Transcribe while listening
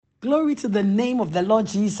Glory to the name of the Lord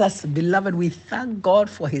Jesus. Beloved, we thank God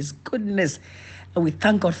for his goodness and we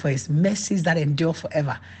thank God for his mercies that endure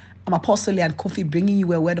forever. I'm Apostle Leanne Kofi bringing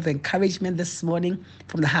you a word of encouragement this morning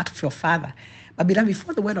from the heart of your Father. But beloved,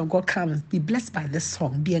 before the word of God comes, be blessed by this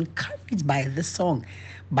song. Be encouraged by this song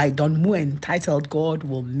by Don Moen titled God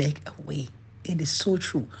Will Make a Way. It is so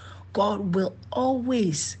true. God will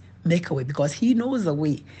always make a way because he knows the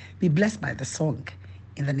way. Be blessed by the song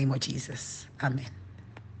in the name of Jesus. Amen.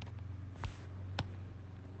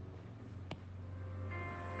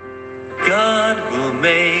 God will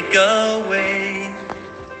make a way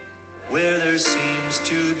where there seems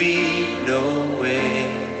to be no way.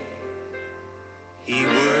 He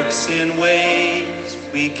works in ways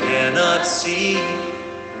we cannot see.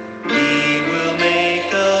 He will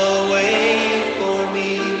make a way for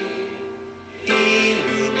me. He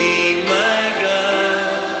will be my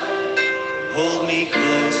God. Hold me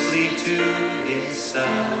closely to his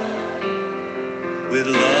side with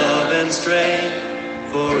love and strength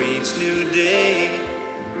for each new day.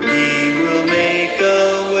 He will make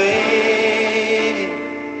a way.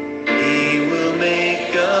 He will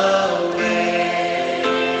make a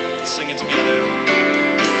way. Sing it together.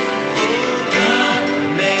 Oh, God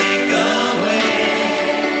will make a way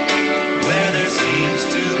where there seems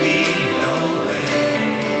to be no way.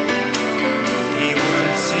 He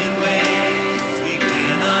works in ways we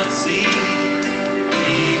cannot see.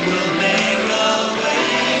 He will make a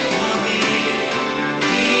way for me.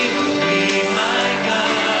 He will be my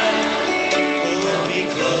God. Hold me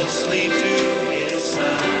closely to his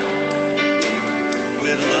side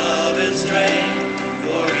with love and strength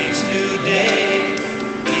for each new day.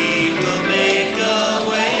 He will make a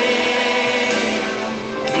way.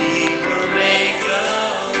 He will make a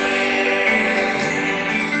way.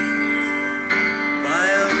 By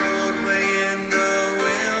a roadway in the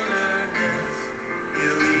wilderness,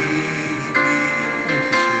 he'll lead me.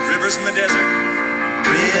 Rivers in the desert.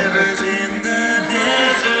 Rivers in the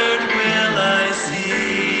desert will I see.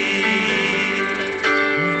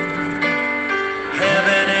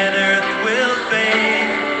 Heaven and earth will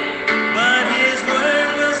fade, but his word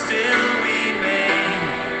will still remain.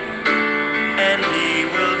 And he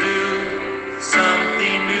will do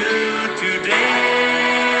something new today.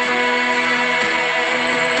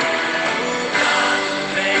 Oh, God will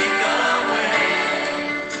make a way.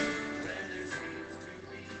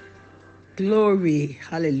 Glory,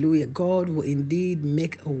 hallelujah. God will indeed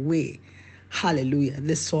make a way. Hallelujah.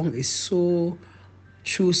 This song is so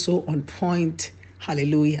true, so on point.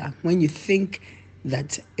 Hallelujah. When you think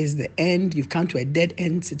that is the end, you've come to a dead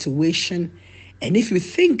end situation. And if you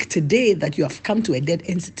think today that you have come to a dead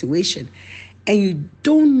end situation and you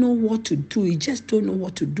don't know what to do, you just don't know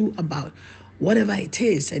what to do about whatever it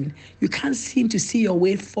is, and you can't seem to see your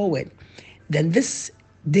way forward, then this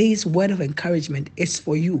day's word of encouragement is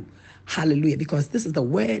for you. Hallelujah. Because this is the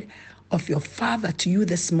word of your Father to you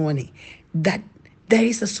this morning, that there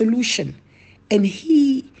is a solution and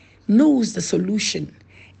he knows the solution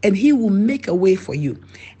and he will make a way for you.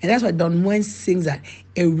 And that's why Don Moen sings that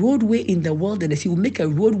a roadway in the wilderness, he will make a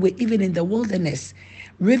roadway even in the wilderness,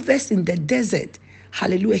 rivers in the desert.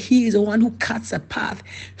 Hallelujah. He is the one who cuts a path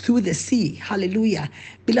through the sea. Hallelujah.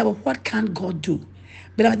 Beloved, what can God do?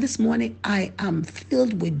 Beloved, this morning I am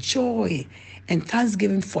filled with joy and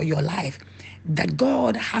thanksgiving for your life, that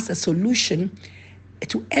God has a solution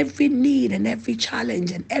to every need and every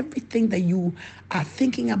challenge and everything that you are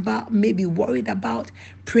thinking about, maybe worried about,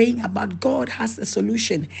 praying about. God has a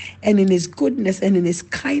solution. And in his goodness and in his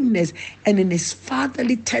kindness and in his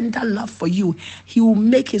fatherly tender love for you, he will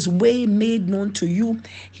make his way made known to you.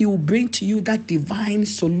 He will bring to you that divine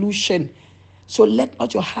solution. So let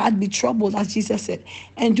not your heart be troubled, as Jesus said,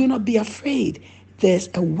 and do not be afraid. There's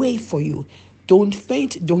a way for you. Don't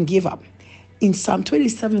faint, don't give up. In Psalm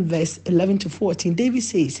 27, verse 11 to 14, David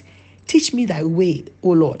says, teach me thy way, O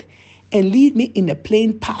Lord, and lead me in a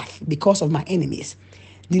plain path because of my enemies.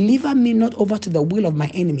 Deliver me not over to the will of my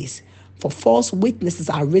enemies, for false witnesses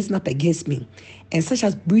are risen up against me, and such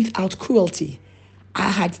as breathe out cruelty. I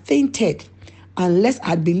had fainted unless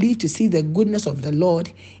I believed to see the goodness of the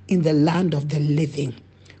Lord in the land of the living.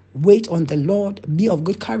 Wait on the Lord, be of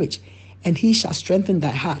good courage, and he shall strengthen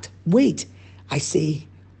thy heart. Wait, I say,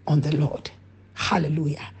 on the Lord.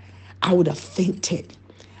 Hallelujah. I would have fainted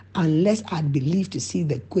unless I'd believed to see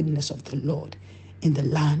the goodness of the Lord in the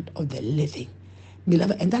land of the living.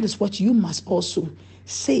 Beloved, and that is what you must also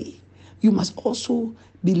say. You must also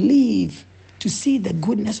believe to see the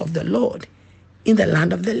goodness of the Lord in the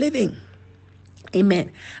land of the living.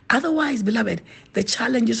 Amen. Otherwise, beloved, the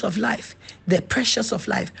challenges of life, the pressures of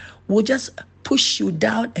life will just push you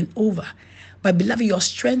down and over. But beloved, your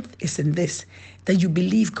strength is in this, that you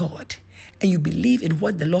believe God and you believe in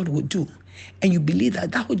what the Lord will do. And you believe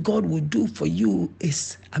that what God will do for you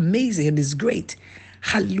is amazing and is great.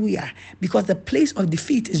 Hallelujah. Because the place of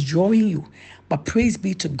defeat is drawing you. But praise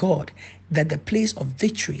be to God that the place of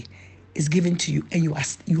victory is given to you, and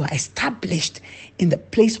you are established in the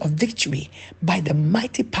place of victory by the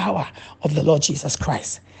mighty power of the Lord Jesus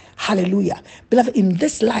Christ. Hallelujah. Beloved, in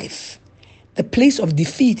this life, the place of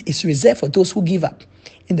defeat is reserved for those who give up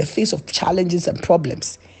in the face of challenges and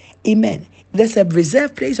problems. Amen. There's a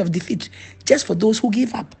reserved place of defeat just for those who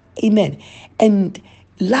give up. Amen. And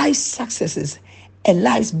life's successes and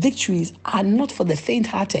life's victories are not for the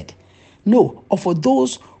faint-hearted. No, or for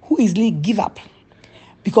those who easily give up.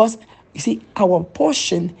 Because, you see, our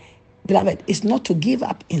portion, beloved, is not to give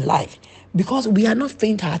up in life, because we are not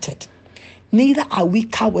faint-hearted. Neither are we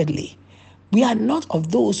cowardly. We are not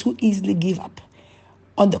of those who easily give up.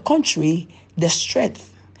 On the contrary, the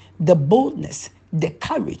strength, the boldness, the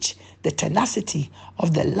courage, the tenacity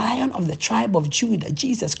of the Lion of the tribe of Judah,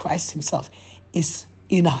 Jesus Christ himself, is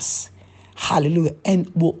in us. Hallelujah.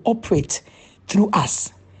 And will operate through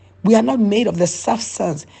us. We are not made of the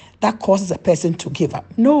substance that causes a person to give up.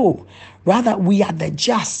 No, rather we are the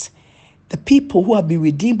just, the people who have been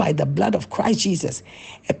redeemed by the blood of Christ Jesus,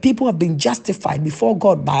 a people who have been justified before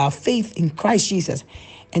God by our faith in Christ Jesus.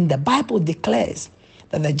 And the Bible declares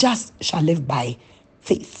that the just shall live by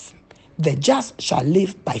faith. The just shall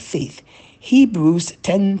live by faith. Hebrews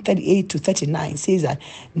 10:38-39 says that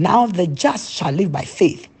now the just shall live by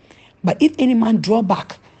faith. But if any man draw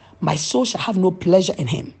back, my soul shall have no pleasure in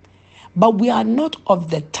him. But we are not of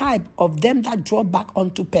the type of them that draw back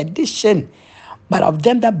unto perdition, but of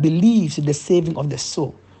them that believe to the saving of the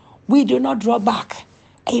soul. We do not draw back,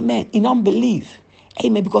 amen, in unbelief,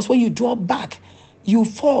 amen, because when you draw back, you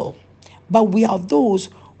fall. But we are those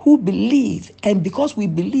who believe, and because we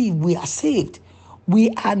believe, we are saved. We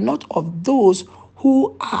are not of those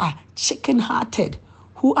who are chicken-hearted,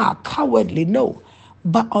 who are cowardly, no.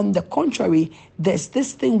 But on the contrary, there's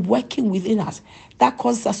this thing working within us that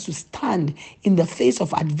causes us to stand in the face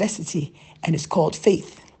of adversity, and it's called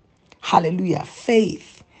faith. Hallelujah.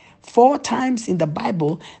 Faith. 4 times in the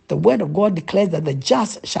Bible, the word of God declares that the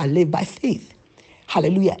just shall live by faith.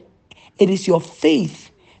 Hallelujah. It is your faith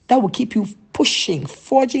that will keep you pushing,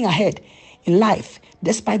 forging ahead in life,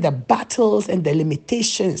 despite the battles and the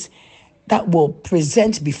limitations that will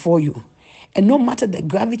present before you. And no matter the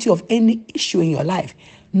gravity of any issue in your life,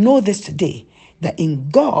 know this today, that in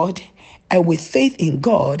God and with faith in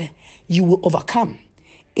God, you will overcome.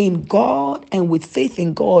 In God and with faith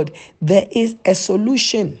in God, there is a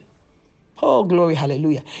solution. Oh, glory,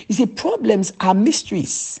 hallelujah. You see, problems are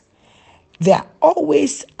mysteries. There are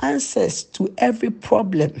always answers to every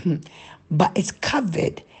problem, but it's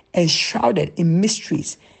covered and shrouded in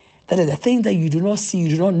mysteries. That is the thing that you do not see, you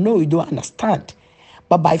do not know, you don't understand.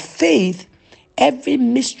 But by faith, every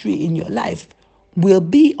mystery in your life will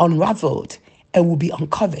be unraveled and will be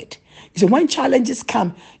uncovered. So when challenges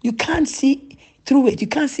come, you can't see through it. You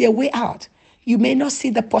can't see a way out. You may not see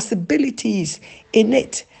the possibilities in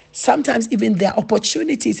it. Sometimes even there are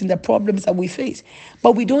opportunities in the problems that we face,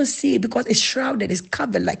 but we don't see it because it's shrouded, it's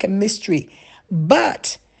covered like a mystery.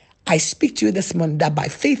 But I speak to you this morning that by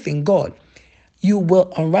faith in God, you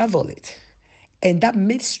will unravel it. And that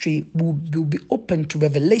mystery will be open to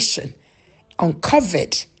revelation,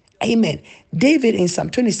 uncovered. Amen. David in Psalm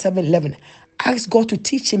 27:11 asked God to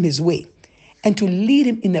teach him his way and to lead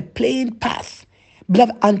him in a plain path.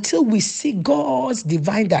 Beloved, until we see God's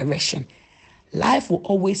divine direction, life will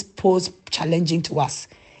always pose challenging to us.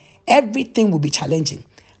 Everything will be challenging,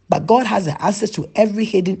 but God has the answers to every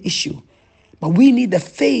hidden issue. But we need the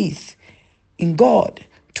faith in God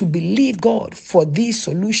to believe God for these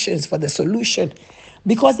solutions, for the solution,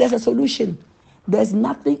 because there's a solution. There's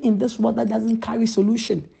nothing in this world that doesn't carry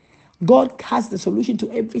solution. God has the solution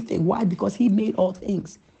to everything. Why? Because he made all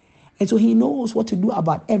things. And so he knows what to do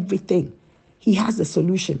about everything. He has the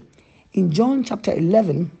solution. In John chapter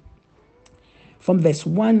 11, from verse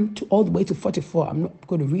 1 to all the way to 44, I'm not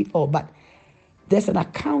going to read all, but there's an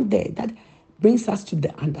account there that brings us to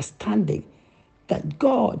the understanding that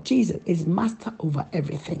God, Jesus, is master over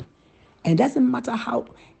everything. And it doesn't matter how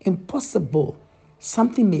impossible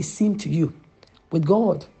something may seem to you. With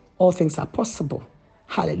God, all things are possible.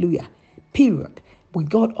 Hallelujah. Period. With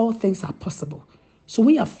God, all things are possible. So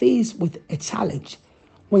when you're faced with a challenge,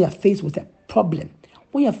 when you're faced with a problem,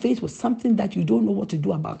 when you're faced with something that you don't know what to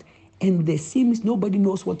do about, and there seems nobody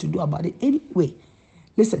knows what to do about it anyway,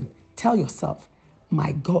 listen, tell yourself,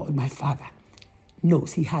 my God, my Father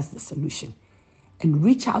knows he has the solution. And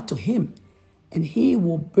reach out to him and he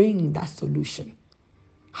will bring that solution.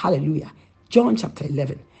 Hallelujah. John chapter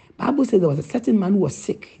 11. Bible says there was a certain man who was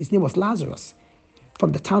sick. His name was Lazarus,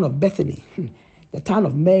 from the town of Bethany, the town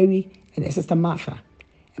of Mary and her sister Martha.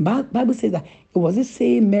 And Bible says that it was this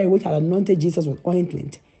same Mary which had anointed Jesus with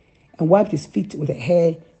ointment and wiped his feet with her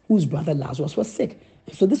hair, whose brother Lazarus was sick.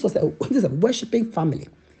 And so this was a worshiping family.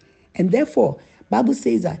 And therefore, Bible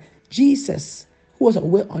says that Jesus, who was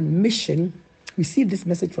away on mission, received this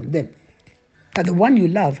message from them, that the one you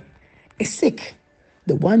love is sick.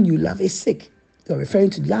 The one you love is sick. They're referring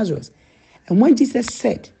to Lazarus. And when Jesus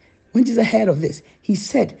heard of this, he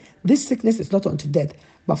said, this sickness is not unto death,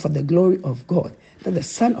 but for the glory of God, that the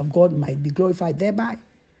Son of God might be glorified thereby.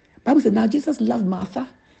 Bible says, now Jesus loved Martha,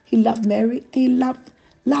 he loved Mary, and he loved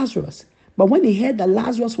Lazarus. But when he heard that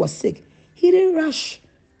Lazarus was sick, he didn't rush.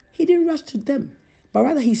 He didn't rush to them, but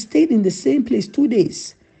rather he stayed in the same place 2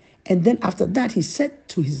 days. And then after that, he said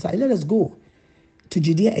to his disciples, let us go to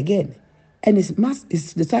Judea again. And his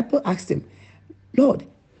disciple asked him, Lord,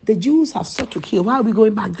 the Jews have sought to kill. Why are we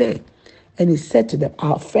going back there? And he said to them,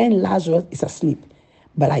 our friend Lazarus is asleep,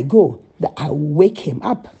 but I go that I will wake him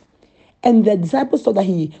up. And the disciples thought that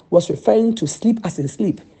he was referring to sleep as in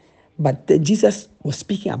sleep, but Jesus was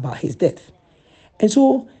speaking about his death. And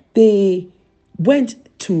so they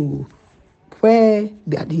went to where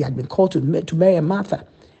he had been called to Mary and Martha.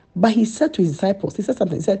 But he said to his disciples, he said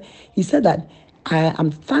something. He said that I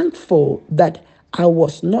am thankful that I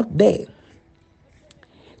was not there,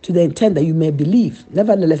 to the intent that you may believe.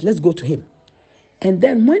 Nevertheless, let's go to him. And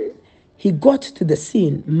then when he got to the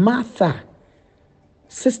scene, Martha,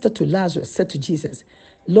 sister to Lazarus, said to Jesus,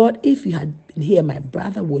 Lord, if you had been here, my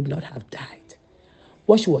brother would not have died.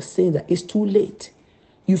 What she was saying that it's too late.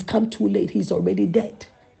 You've come too late. He's already dead.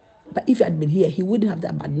 But if you had been here, he wouldn't have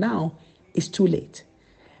died. But now it's too late.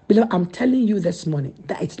 Beloved, I'm telling you this morning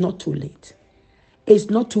that it's not too late. It's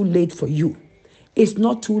not too late for you. It's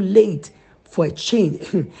not too late for a change.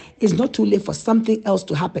 It's not too late for something else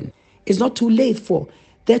to happen. It's not too late for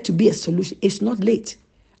there to be a solution. It's not late.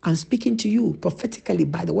 I'm speaking to you prophetically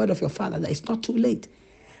by the word of your Father that it's not too late,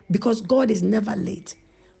 because God is never late.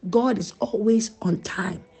 God is always on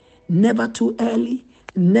time. Never too early,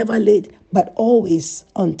 never late, but always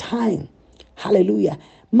on time. Hallelujah.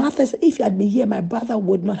 Martha said, if you had been here, my brother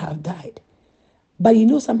would not have died. But you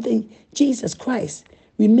know something? Jesus Christ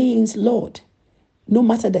remains Lord, no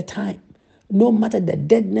matter the time, no matter the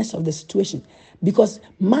deadness of the situation. Because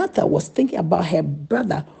Martha was thinking about her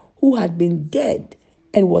brother who had been dead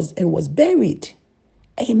and was buried.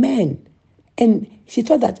 Amen. And she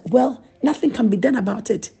thought that, well, nothing can be done about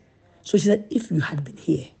it. So she said, if you had been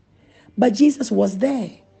here. But Jesus was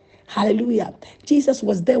there. Hallelujah. Jesus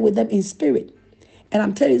was there with them in spirit. And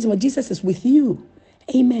I'm telling you, Jesus is with you.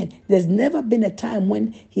 Amen. There's never been a time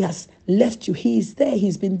when he has left you. He is there.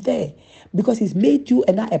 He's been there because he's made you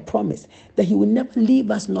and I a promise that he will never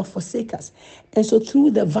leave us nor forsake us. And so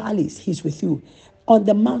through the valleys, he's with you. On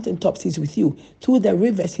the mountaintops, he's with you. Through the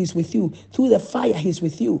rivers, he's with you. Through the fire, he's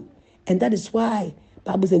with you. And that is why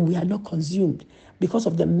the Bible says we are not consumed because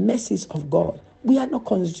of the mercies of God. We are not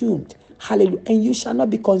consumed. Hallelujah. And you shall not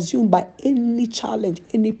be consumed by any challenge,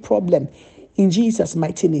 any problem. In Jesus'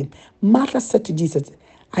 mighty name. Martha said to Jesus,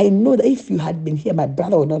 I know that if you had been here, my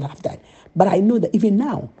brother would not have died. But I know that even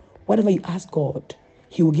now, whatever you ask God,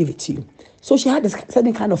 he will give it to you. So she had this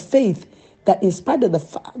certain kind of faith that in spite of the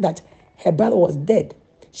fact that her brother was dead,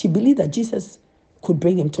 she believed that Jesus could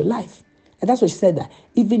bring him to life. And that's what she said, that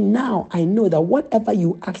even now I know that whatever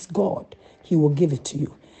you ask God, he will give it to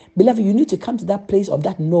you. Beloved, you need to come to that place of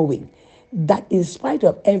that knowing that in spite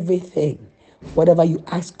of everything, whatever you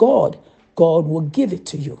ask God, God will give it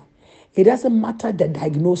to you. It doesn't matter the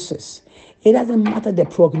diagnosis. It doesn't matter the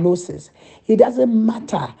prognosis. It doesn't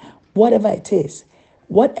matter whatever it is.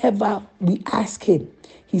 Whatever we ask him,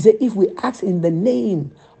 he said, if we ask in the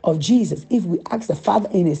name of Jesus, if we ask the Father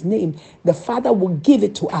in his name, the Father will give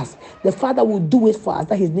it to us. The Father will do it for us,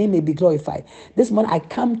 that his name may be glorified. This morning I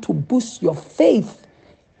come to boost your faith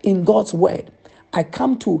in God's word. I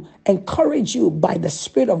come to encourage you by the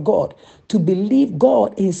Spirit of God to believe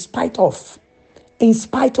God in spite of,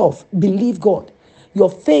 believe God. Your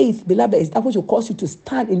faith, beloved, is that which will cause you to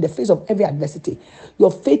stand in the face of every adversity.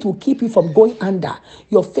 Your faith will keep you from going under.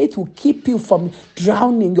 Your faith will keep you from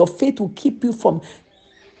drowning. Your faith will keep you from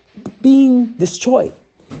being destroyed.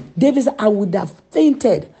 David said, I would have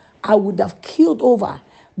fainted. I would have killed over.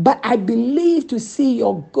 But I believe to see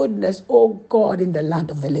your goodness, oh God, in the land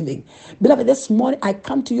of the living. Beloved, this morning I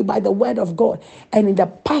come to you by the word of God and in the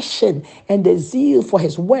passion and the zeal for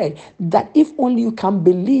his word, that if only you can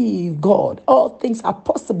believe God, all things are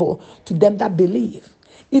possible to them that believe.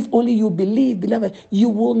 If only you believe, beloved, you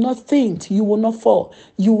will not faint, you will not fall,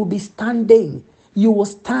 you will be standing, you will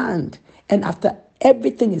stand. And after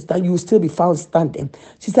everything is done, you will still be found standing.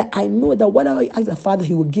 She said, I know that whatever you ask the Father,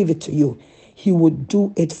 He will give it to you, He will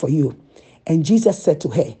do it for you. And Jesus said to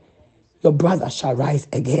her, your brother shall rise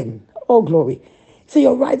again. Oh, glory. So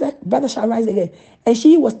your brother shall rise again. And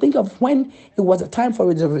she was thinking of when it was a time for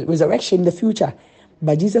resurrection in the future.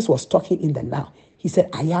 But Jesus was talking in the now. He said,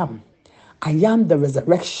 I am. I am the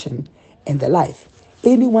resurrection and the life.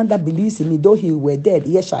 Anyone that believes in me, though he were dead,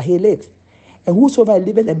 yet shall he live. And whosoever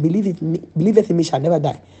liveth and believeth in me shall never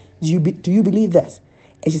die. Do you believe that?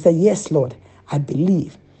 And she said, yes, Lord, I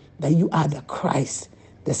believe that you are the Christ,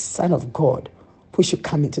 the Son of God, who should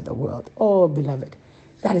come into the world. Oh, beloved,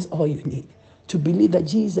 that is all you need. To believe that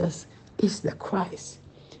Jesus is the Christ.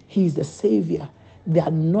 He is the Savior, the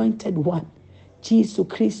anointed one. Jesus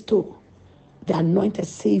Christo, the anointed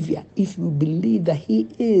Savior. If you believe that He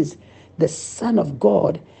is the Son of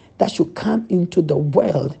God that should come into the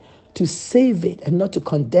world to save it and not to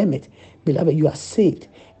condemn it, beloved, you are saved.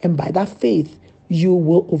 And by that faith, you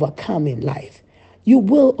will overcome in life. You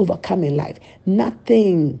will overcome in life.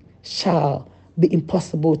 Nothing shall be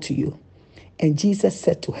impossible to you. And Jesus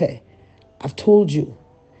said to her, I've told you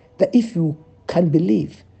that if you can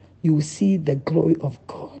believe, you will see the glory of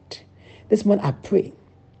God. This morning I pray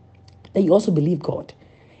that you also believe God.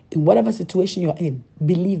 In whatever situation you're in,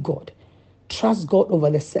 believe God. Trust God over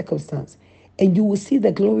the circumstance. And you will see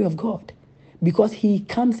the glory of God. Because He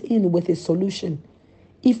comes in with a solution.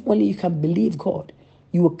 If only you can believe God,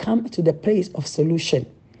 you will come to the place of solution.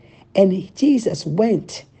 And Jesus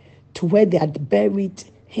went to where they had buried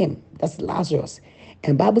him. That's Lazarus.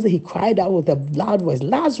 And the Bible says He cried out with a loud voice,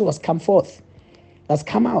 Lazarus, come forth. Let's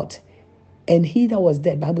come out. And he that was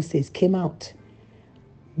dead, the Bible says, came out,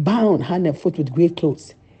 bound hand and foot with grave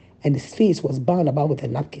clothes, and his face was bound about with a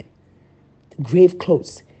napkin, grave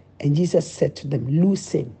clothes. And Jesus said to them,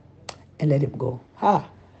 loose him and let him go.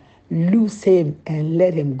 Loose him and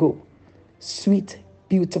let him go. Sweet,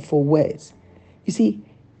 beautiful words. You see,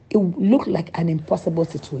 it looked like an impossible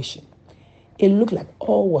situation. It looked like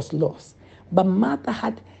all was lost. But Martha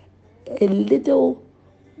had a little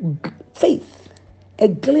faith, a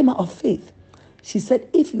glimmer of faith. She said,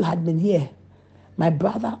 if you had been here, my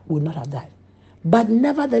brother would not have died. But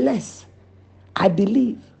nevertheless, I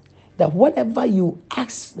believe that whatever you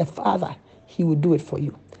ask the Father, He will do it for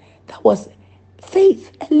you. That was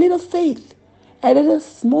faith, a little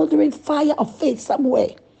smoldering fire of faith somewhere.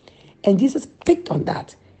 And Jesus picked on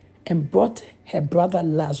that and brought her brother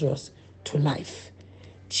Lazarus to life.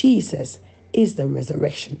 Jesus is the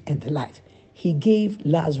resurrection and the life. He gave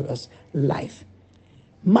Lazarus life.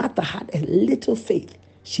 Martha had a little faith.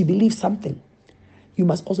 She believed something. You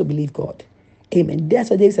must also believe God. Amen. That's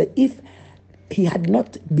what they said. If he had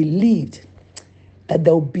not believed that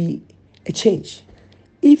there would be a change,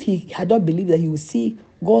 if he had not believed that he would see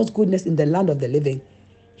God's goodness in the land of the living,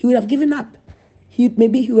 he would have given up.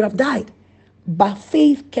 Maybe he would have died. But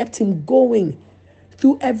faith kept him going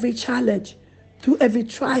through every challenge, through every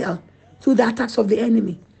trial, through the attacks of the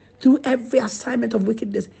enemy, through every assignment of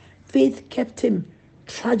wickedness. Faith kept him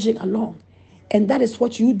trudging along. And that is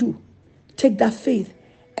what you do. Take that faith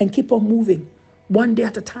and keep on moving, one day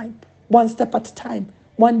at a time, one step at a time,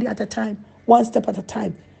 one day at a time, one step at a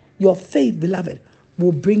time. Your faith, beloved,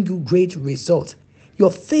 will bring you great results.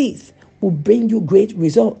 Your faith will bring you great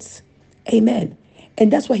results. Amen.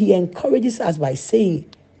 And that's why He encourages us by saying,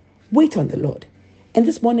 wait on the Lord. And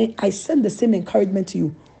this morning, I send the same encouragement to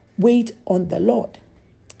you. Wait on the Lord.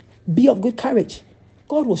 Be of good courage.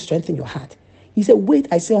 God will strengthen your heart. He said, wait,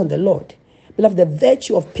 I say, on the Lord. Beloved, the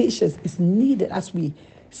virtue of patience is needed as we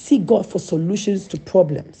seek God for solutions to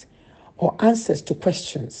problems or answers to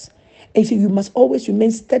questions. And so you must always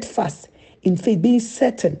remain steadfast in faith, being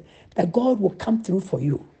certain that God will come through for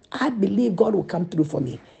you. I believe God will come through for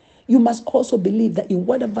me. You must also believe that in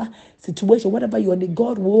whatever situation, whatever you're in,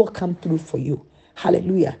 God will come through for you.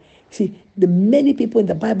 Hallelujah. See, the many people in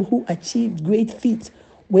the Bible who achieved great feats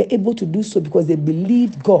were able to do so because they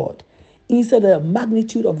believed God. Instead of the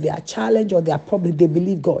magnitude of their challenge or their problem, they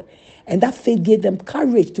believed God. And that faith gave them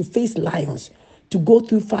courage to face lions, to go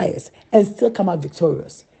through fires, and still come out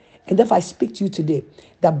victorious. And therefore, I speak to you today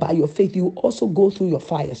that by your faith, you will also go through your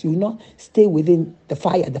fires. You will not stay within the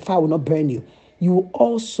fire. The fire will not burn you. You will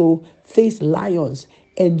also face lions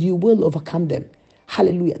and you will overcome them.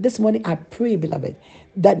 Hallelujah. This morning, I pray, beloved,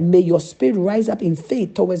 that may your spirit rise up in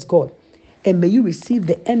faith towards God. And may you receive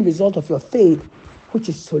the end result of your faith, which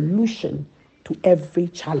is solution to every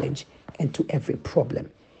challenge and to every problem.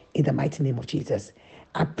 In the mighty name of Jesus.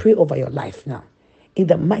 I pray over your life now. In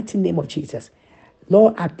the mighty name of Jesus.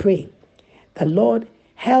 Lord, I pray that, Lord,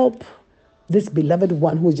 help this beloved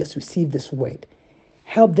one who just received this word.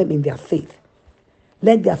 Help them in their faith.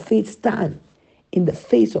 Let their faith stand in the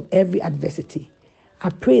face of every adversity. I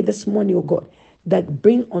pray this morning, oh God, that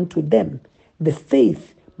bring unto them the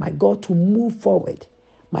faith, my God, to move forward.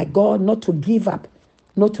 My God, not to give up,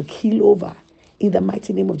 not to keel over, in the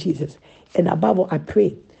mighty name of Jesus. And above all, I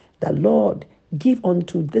pray that, Lord, give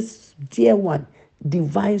unto this dear one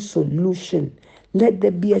divine solution. Let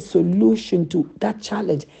there be a solution to that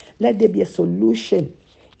challenge. Let there be a solution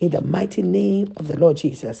in the mighty name of the Lord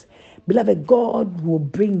Jesus. Beloved, God will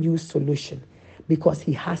bring you solution because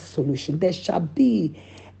he has solution. There shall be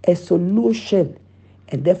a solution,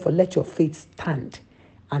 and therefore let your faith stand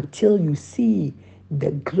until you see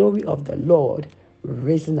the glory of the Lord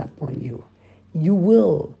risen upon you. You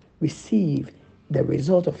will receive the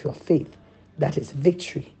result of your faith, that is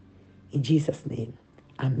victory. In Jesus' name,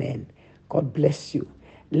 amen. God bless you.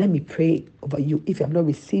 Let me pray over you. If you have not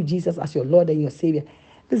received Jesus as your Lord and your Savior,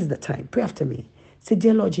 this is the time. Pray after me. Say,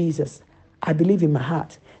 dear Lord Jesus, I believe in my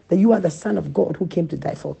heart that you are the Son of God who came to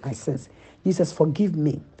die for my sins. Jesus, forgive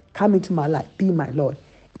me. Come into my life. Be my Lord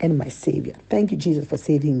and my Savior. Thank you, Jesus, for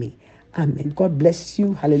saving me. Amen. God bless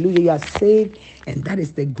you. Hallelujah. You are saved, and that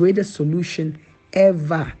is the greatest solution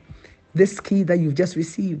ever. This key that you've just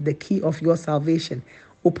received, the key of your salvation,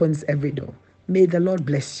 opens every door. May the Lord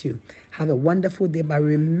bless you. Have a wonderful day. But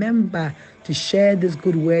remember to share this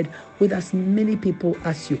good word with as many people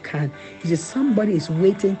as you can. You see, somebody is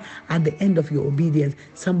waiting at the end of your obedience.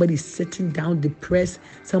 Somebody is sitting down depressed.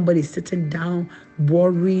 Somebody is sitting down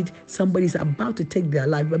worried. Somebody is about to take their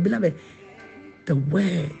life. But beloved, the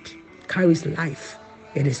word carries life,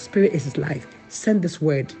 and the spirit is life. Send this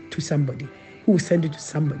word to somebody who will send it to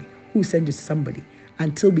somebody who will send it to somebody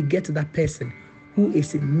until we get to that person who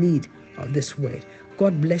is in need of this word.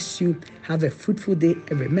 God bless you. Have a fruitful day.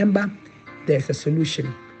 And remember, there's a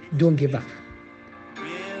solution. Don't give up.